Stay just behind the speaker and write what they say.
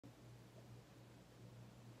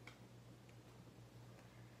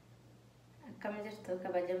Akkam jirtu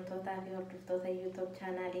kabajamtootaa fi hordoftoota YouTube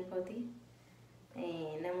chaanaalii kooti.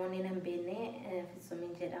 Namoonni nan beekne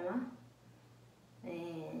Fitsumiin jedhama.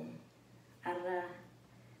 Har'a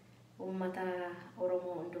uummata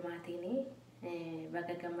Oromoo hundumaatiin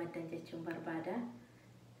baga gammaddan jechuun barbaada.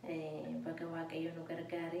 Baga Waaqayyo nu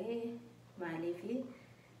gargaaree maaliif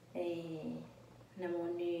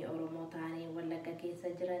namoonni Oromoo ta'anii Wallagga keessa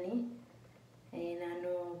jiranii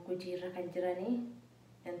naannoo Gujiirra kan jiranii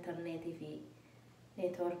interneetii fi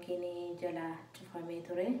neetworkiin jala cufamee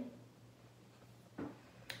ture.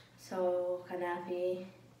 So kanaaf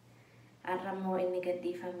har'a immoo inni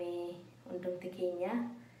gadhiifamee hundumti keenya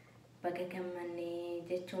baga gammannee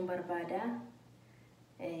jechuun barbaada.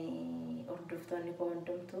 Hordoftoonni koo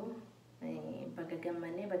hundumtuu baga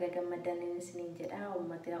gammannee baga gammaddan isiniin jedha.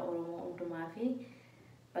 Uummata Oromoo hundumaa fi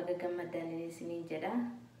baga gammaddan isiniin jedha.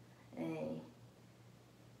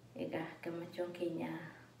 Egaa gammachuun keenya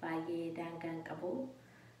baay'ee daangaan qabu.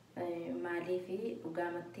 Maaliif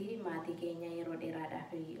dhugaamatti maatii keenya yeroo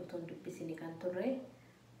dheeraadhaaf utuu dubbisanii kan turre.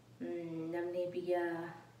 Namni biyya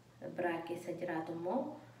biraa keessa jiraatu immoo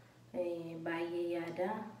baay'ee yaada,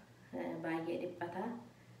 baay'ee dhiphata.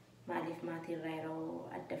 Maaliif maatii irraa yeroo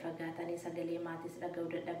adda fagaatanii sagalee maatiis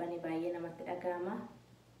dhaga'uu dadhabanii baay'ee namatti dhaga'ama.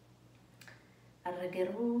 Har'a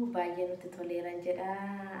garuu baay'ee nutti toleeran jedha.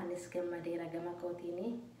 Anis gammadeera gama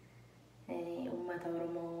kootiini. Uummata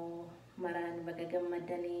Oromoo maraan baga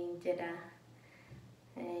gammaddanii jedha.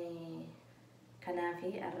 Kanaaf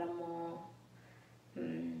har'a immoo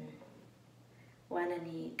waan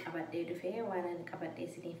ani qabadhee dhufe, waan ani qabadhee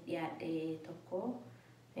isiniif dhiyaadhe tokko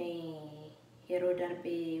yeroo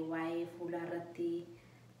darbee waa'ee fuulaa irratti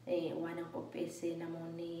waan qopheesse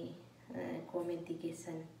namoonni koomentii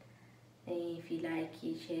keessan fi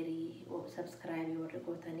laayikii, sheerii, sabskiraaybii warri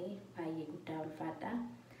gootanii baay'ee guddaa ulfaadha.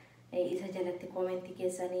 Isa jalatti koomentii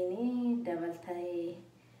keessaniin dabaltee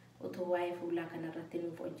utuu waa'ee fuulaa kanarratti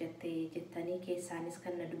nuuf hojjettee jettanii keessaanis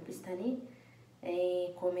kan na dubbistanii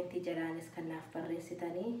koomentii jalaanis kan naaf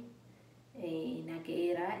barreessitanii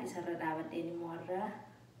naga'eera. Isarra dhaabadheen immoo har'a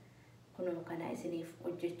kunoo kana isiniif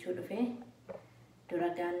hojjechuu dhufe.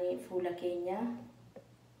 Duragaan fuula keenya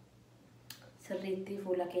sirriitti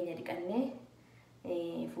fuula keenya dhiqannee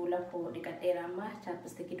fuula koo dhiqadheera amma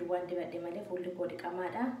chaappistikii duwwaan dibadhe malee fuulli koo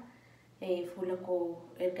dhiqamaadha. Fuula koo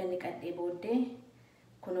erga dhiqadhee booddee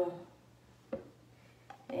kunoo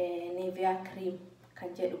Nivea cream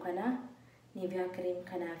kan jedhu kana Nivea cream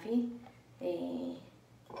kanaa fi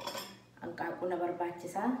hanqaaquu na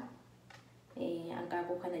barbaachisa.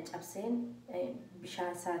 Hanqaaquu kana cabseen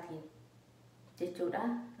bishaan isaatiin jechuudha.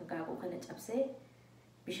 Hanqaaquu kana cabsee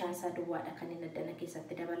bishaan isaa duwwaadha kan inni addana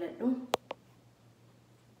keessatti dabaladhu.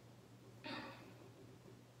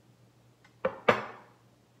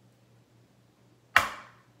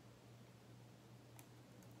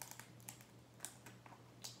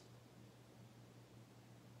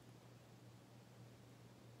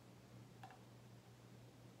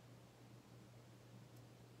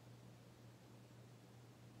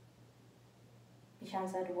 Bishaan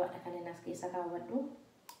isaa duwwaadha kan inni as keessa kaawwadhu.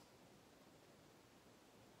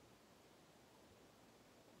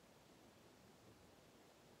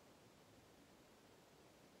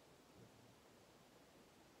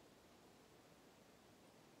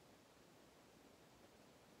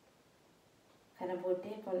 Kana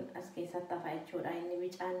booddee kun as keessatti hafaa jechuudha. Inni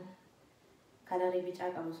bicaan kalarii bicaa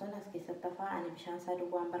qabu sun as keessatti hafaa. Ani bishaan isaa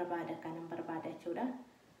duwwaan barbaada kanan barbaada jechuudha.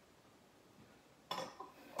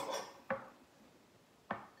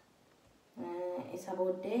 Isa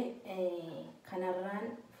booddee kanarraan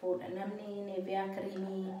fuudha. Namni Nivea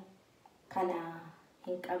creamii kana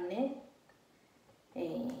hin qabne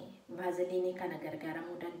vaaziliinii kana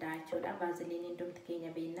gargaaramuu danda'a jechuudha. Vaaziliinii hundumti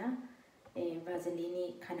keenya beekna. Vaaziliinii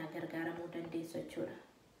kana gargaaramuu dandeessu jechuudha.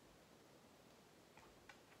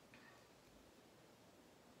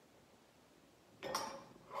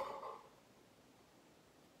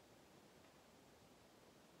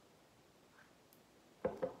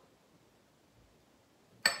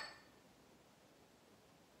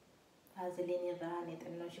 Vaaziliinii irraa ani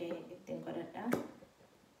xinnoo ishee ittiin godhadha.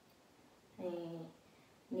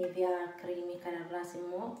 Nivea creamii kanarraas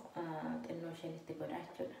immoo xinnoo isheen itti godha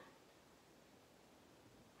jechuudha.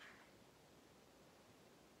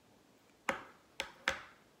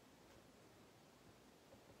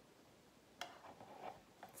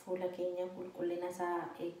 Fuula keenya qulqullina isaa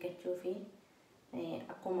eeggachuu fi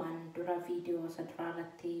akkumaan dura viidiyoo isa duraa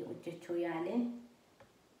irratti hojjechuu yaale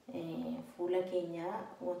fuula keenya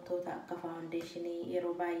wantoota akka faawundeeshinii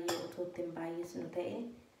yeroo baay'ee utuu ittiin baay'isnu ta'e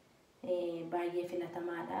baay'ee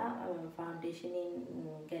filatamaadha. Faawundeeshiniin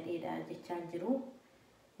gadheedha jechaan jiru.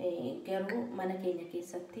 garuu mana keenya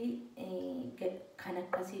keessatti kan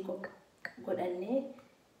akkasii godhannee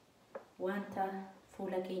wanta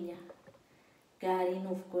fuula keenya gaarii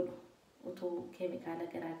nuuf godhu utuu keemikaala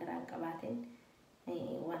garaagaraa hin qabaatin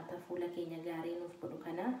wanta fuula keenya gaarii nuuf godhu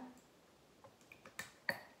kana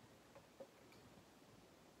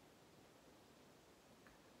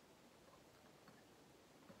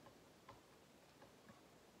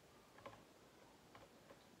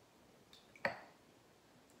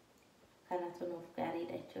kanatu nuuf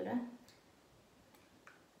gaariidha jechuudha.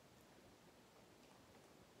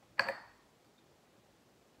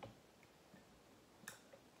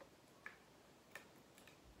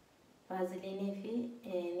 Vaaziliinii fi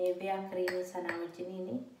neeviyaa kiriimii sanaa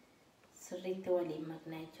wajjiniin sirriitti waliin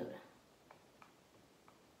makna jechuudha.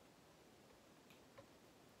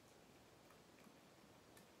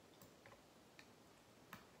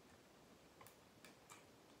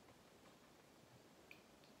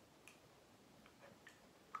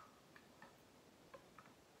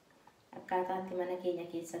 Akkaataatti mana keenya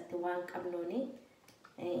keessatti waan qabnuuni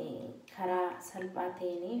karaa salphaa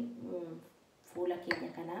ta'een fuula keenya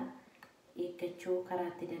kanaa eeggachuu karaa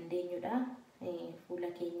itti dandeenyudha. Fuula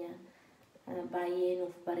keenya baay'ee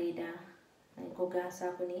nuuf bareeda.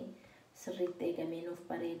 Gogaasaa kuni sirriitti eegamee nuuf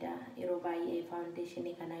bareeda. Yeroo baay'ee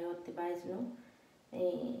faawundeeshinii kana yoo itti baay'isnu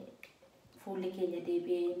fuulli keenya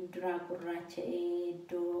deebi'ee duraa gurraacha'ee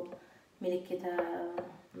iddoo milikkita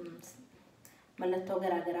mallattoo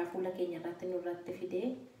garaagaraa fuula keenya irratti nurratti fidee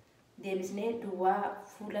deebisnee duwwaa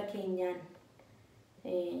fuula keenyaan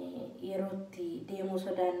yerootti deemuu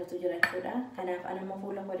sodaannutu jira jechuudha. Kanaaf anamma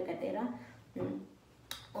fuula koo dhiqadheera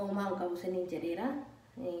oomaan qabu siniin jedheera.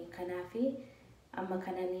 Kanaaf amma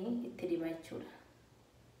kananii itti diba jechuudha.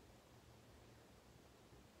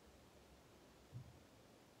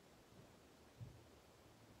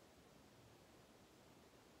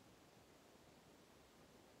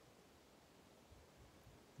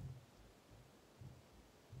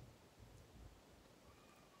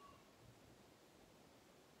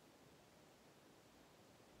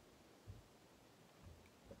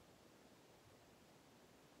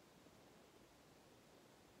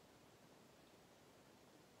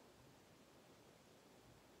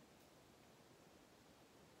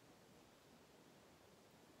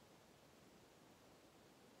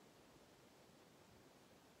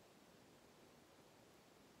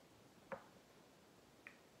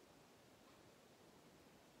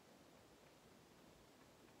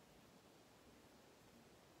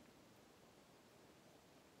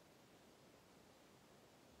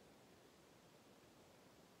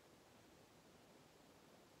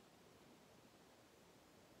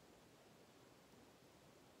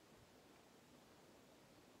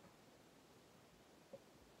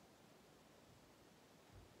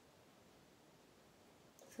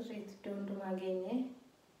 Sirriitti iddoo hundumaa geenye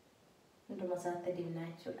hunduma isaatti dibnaa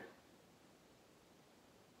jechuudha.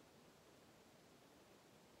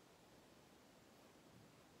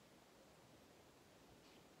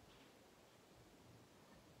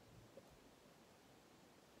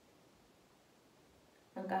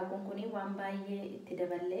 Hanqaaquun kuni waan baay'ee itti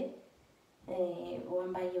daballee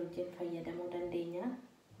waan baay'ee wajjin fayyadamuu dandeenya.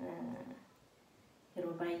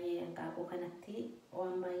 Yeroo baay'ee hanqaaquu kanatti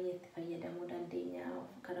waan baay'ee itti fayyadamuu dandeenya.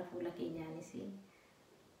 Karaa fuula keenyaanis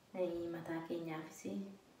mataa keenyaafis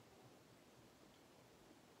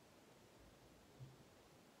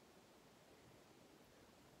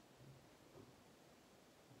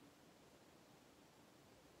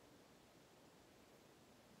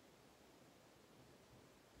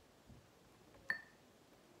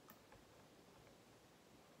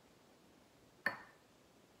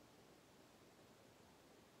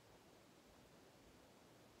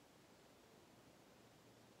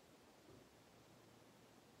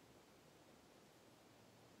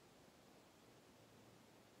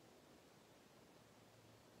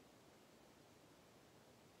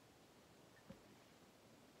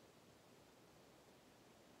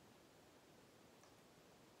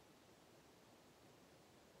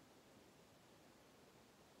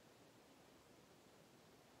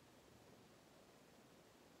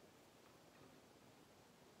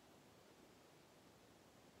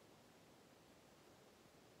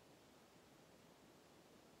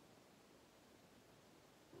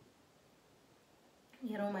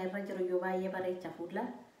yeroo ma irra jiru yoo baay'ee bareecha fuula.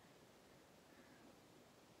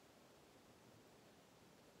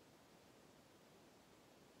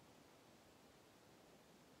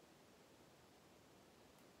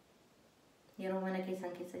 Yeroo mana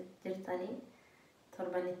keessan keessa jirtanii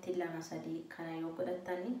torbanitti 2-3 kana yoo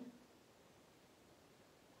godhattanii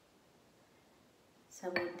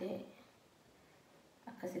sabooddee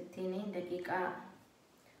akkasittiin daqiiqaa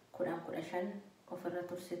 10-15 ofirra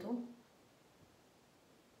tursitu.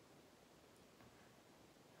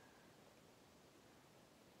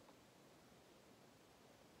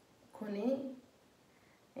 Kuni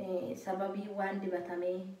sababii waan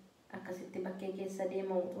dibatamee akkasitti bakkee keessa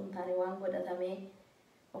deemamu tun taane waan godhatamee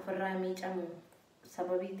ofirraa miicamu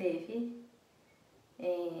sababii ta'eefi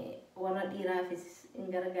warra dhiiraafis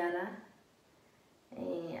in gargaara.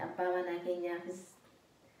 Abbaa manaa keenyaafis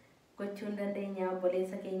gochuu hin dandeenya,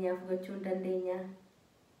 obboleessa keenyaaf gochuu hin dandeenya.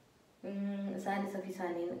 Isaanis ofii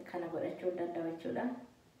isaaniin kana godhachuu hin danda'u jechuudha.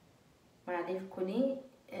 Maaliif kuni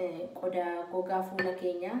qodaa gogaa fuula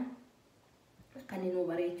keenyaa kan nu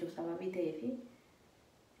bareechuu sababii ta'eefi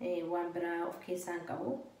waan biraa of keessaa hin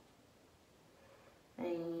qabu.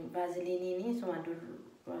 Vaaziliiniin suma dur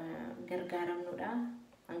gargaaramnudha.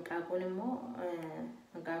 Hanqaaquun immoo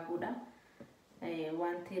hanqaaquudha.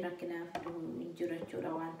 Wanti rakkinaaf hin jiru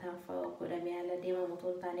jechuudha. Wantaaf godhamee ala deemamu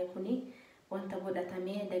otoo hin taane kuni wanta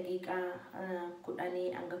godhatamee daqiiqaa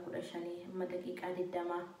 10 hanga 15 amma daqiiqaa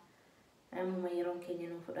 20 amma yeroon keenya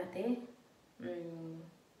nu fudhatee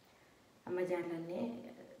amma jaallannee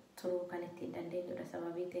turuu kan ittiin dandeenyudha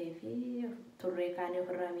sababii ta'eefi turree kaanii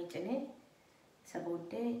ofirraa miicine isa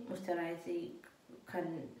booddee moisturaayizii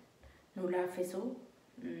kan nu laaffisu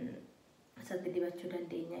isatti dibachuu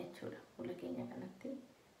dandeenya jechuudha fuula keenya kanatti.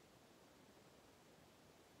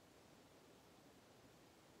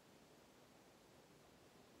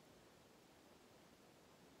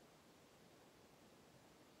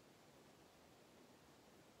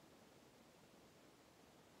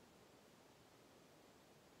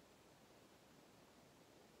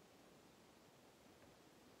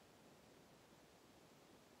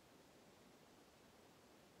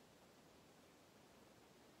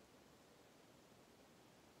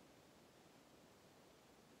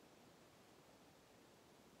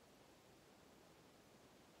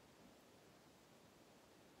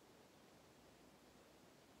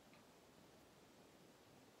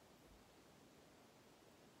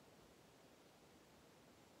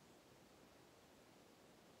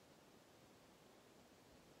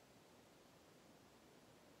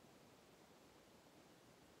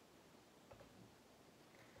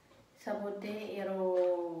 Sabooddee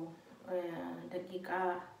yeroo daqiiqaa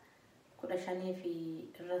 15 fi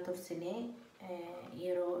irra tursinee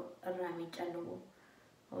yeroo irraa miicannu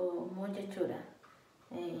moo jechuudha.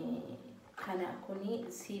 Kana kuni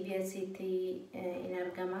CVS'tti in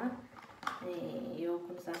argama. Yoo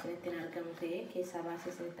kun saasinitti in argamu ta'e keessaa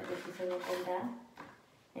baasee isinitti agarsiisuu ni danda'a.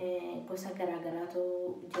 Gosa garaagaraatu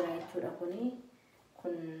jira jechuudha.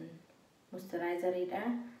 Kun moisturaayizariidha.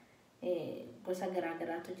 Gosa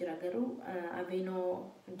garaagaraatu jira garuu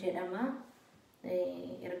Aveenoo jedhama.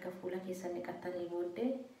 Erga fuula keessan dhiqattanii booddee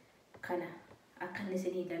kana akka inni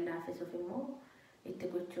isinii lallaafisuuf immoo itti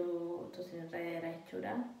gochuutu isinirra jira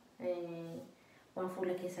jechuudha. Waan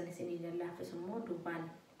fuula keessan isinii lallaafisu immoo duubaan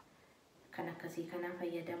kan akkasii kana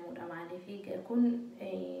fayyadamuudha. Maaliif kun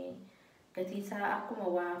gatiinsaa akkuma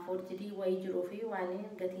waa forjidii wayii jiruu fi waan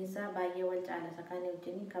gatiinsaa baay'ee wal caala isa kaan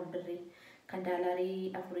wajjin kan birrii kan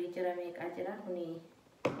daalarii 4 jira meeqaa jira. Kuni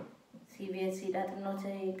CVS'dha xinnoo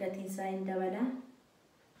gatiinsaa hin dabala.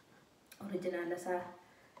 Oriijinaala isaa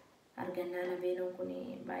argannaan Aveenoon kun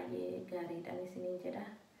baay'ee gaariidhaan isiniin jedha.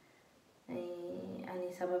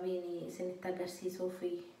 Ani sababiin isinitti agarsiisuuf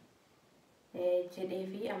jedhee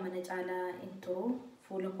fi ammana caalaa hin turu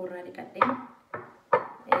fuula koorraa dhiqadhee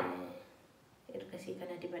ergasii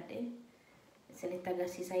kana dibadhee isinitti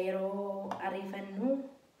agarsiisa. Yeroo ariifannu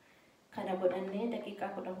kana godhannee daqiiqaa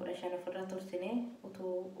 10-15 ofirra tursinee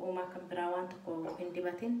utuu uumaa kan biraa waan tokko hin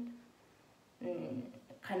dibatin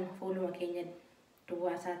kan fuuluma keenya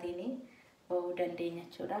duwwaa isaatiin bahuu dandeenya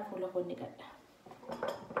jechuudha. Fuula koo dhiqadha.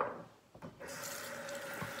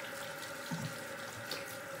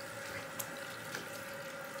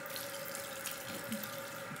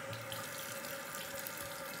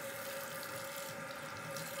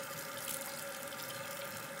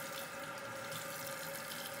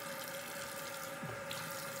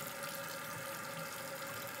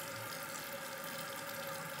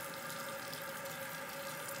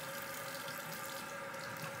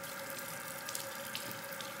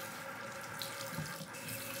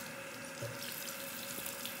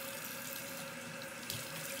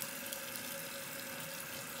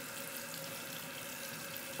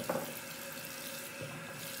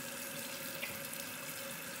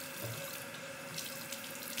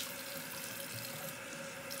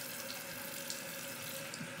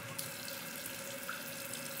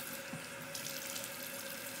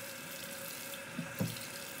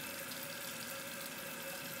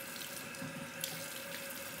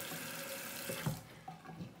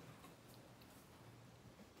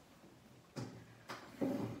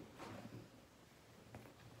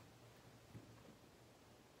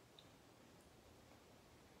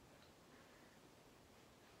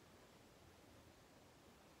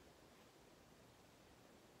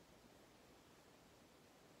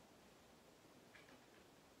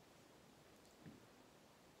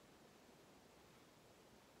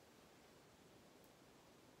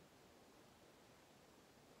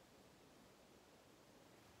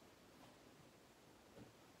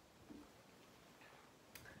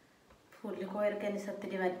 fuulli koo erga isatti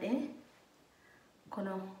dibadhee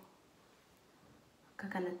kunoo akka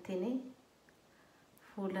kanattiin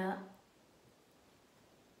fuula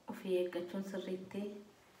ofii eeggachuun sirriitti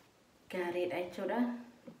gaariidha jechuudha.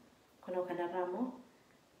 Kunoo kanarraa immoo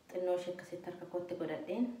xinnoo ishee akkasitti harka kootti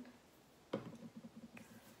godhadheen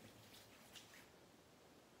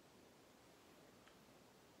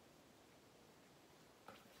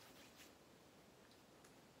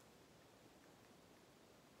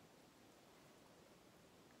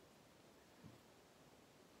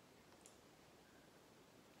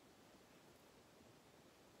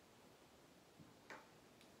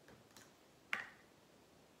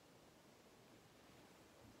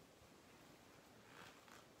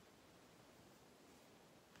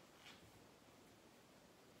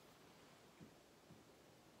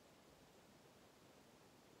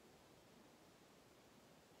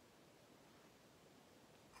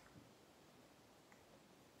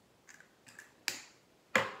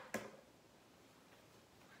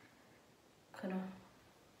kunoo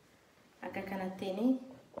akka kanattiin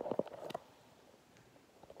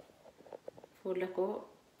fuula koo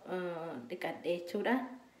dhiqadhee jechuudha.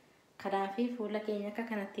 Kanaafi fuula keenya akka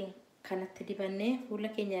kanatti dibannee fuula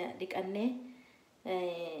keenya dhiqannee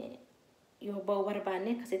yoo ba'uu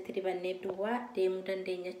barbaanne akkasitti dibannee duwwaa deemuu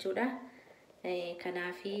dandeenya jechuudha.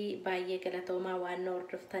 Kanaafi baay'ee galatoomaa waan nu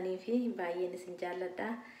hordoftaniif baay'een isin jaalladha.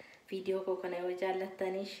 Viidiyoo koo kana yoo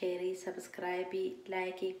jaallattanii sheerii, sabskraayibii,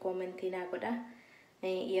 laayikii, koomentii naa godha.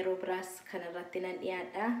 Yeroo biraas kanarratti nan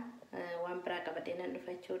dhiyaadha. Waan biraa qabadhee nan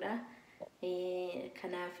dhufa jechuudha.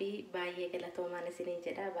 Kanaafi baay'ee galatoomaan isiniin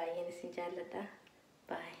jedha. Baay'een isin jaalladha.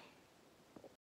 Baay'ee.